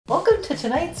Welcome to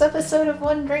tonight's episode of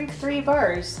One Drink, Three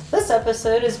Bars. This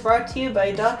episode is brought to you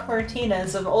by Doc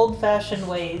Martinez of Old Fashioned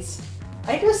Ways.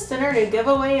 I just entered a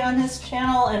giveaway on his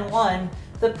channel and won.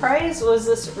 The prize was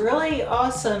this really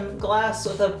awesome glass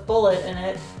with a bullet in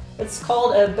it. It's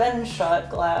called a Ben shot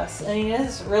glass, and he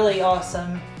is really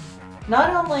awesome. Not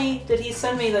only did he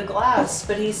send me the glass,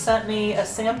 but he sent me a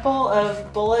sample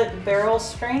of Bulleit barrel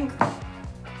strength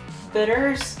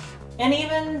bitters, and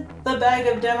even the bag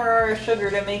of Demerara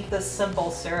sugar to make this simple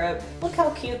syrup. Look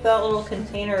how cute that little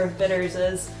container of bitters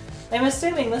is. I'm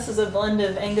assuming this is a blend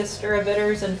of Angostura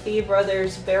bitters and Fee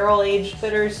Brothers barrel-aged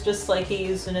bitters, just like he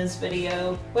used in his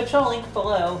video, which I'll link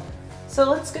below. So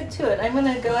let's get to it. I'm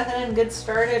going to go ahead and get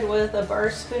started with a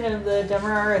bar spoon of the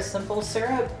Demerara simple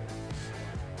syrup.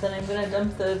 Then I'm going to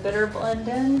dump the bitter blend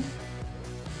in.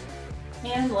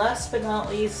 And last but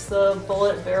not least, the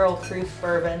Bulleit barrel proof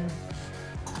bourbon.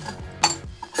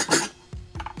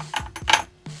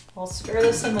 I'll stir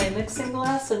this in my mixing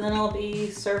glass, and then I'll be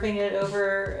serving it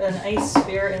over an ice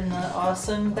sphere in the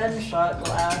awesome Ben shot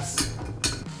glass.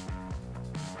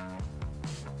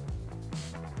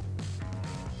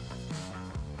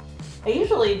 I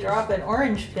usually drop an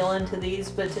orange peel into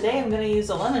these, but today I'm going to use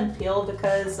a lemon peel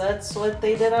because that's what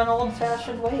they did on Old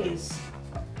Fashioned Ways.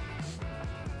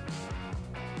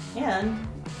 And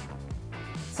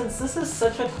since this is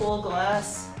such a cool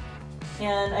glass,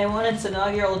 and I want its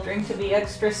inaugural drink to be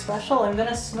extra special, I'm going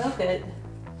to smoke it.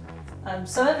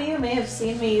 Some of you may have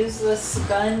seen me use this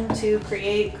gun to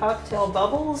create cocktail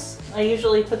bubbles. I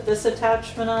usually put this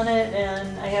attachment on it,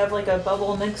 and I have like a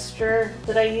bubble mixture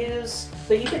that I use.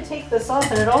 But you could take this off,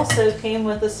 and it also came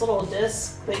with this little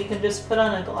disc that you can just put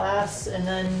on a glass and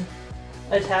then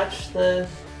attach the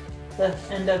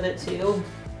end of it to.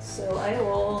 So I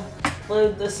will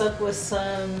load this up with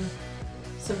some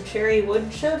cherry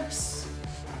wood chips.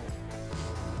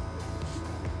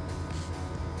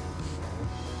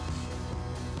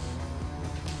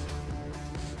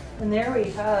 And there we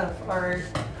have our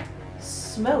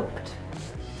smoked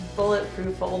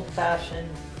bulletproof old fashioned.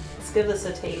 Let's give this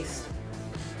a taste.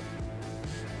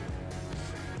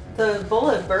 The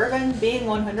Bulleit Bourbon, being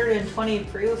 120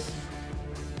 proof,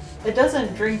 it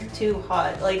doesn't drink too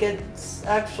hot. Like, it's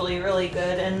actually really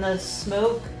good. And the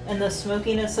smoke and the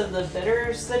smokiness of the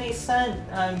bitters that he sent,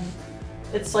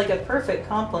 it's like a perfect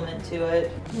complement to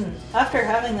it. After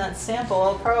having that sample,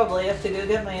 I'll probably have to go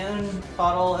get my own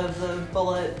bottle of the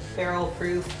Bulleit barrel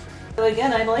proof. So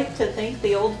again, I'd like to thank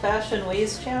the Old Fashioned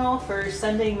Ways channel for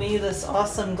sending me this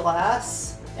awesome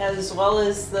glass, as well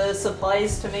as the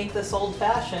supplies to make this old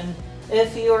fashioned.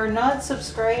 If you are not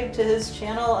subscribed to his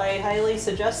channel, I highly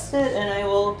suggest it, and I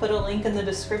will put a link in the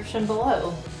description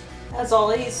below. As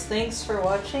always, thanks for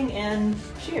watching, and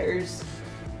cheers!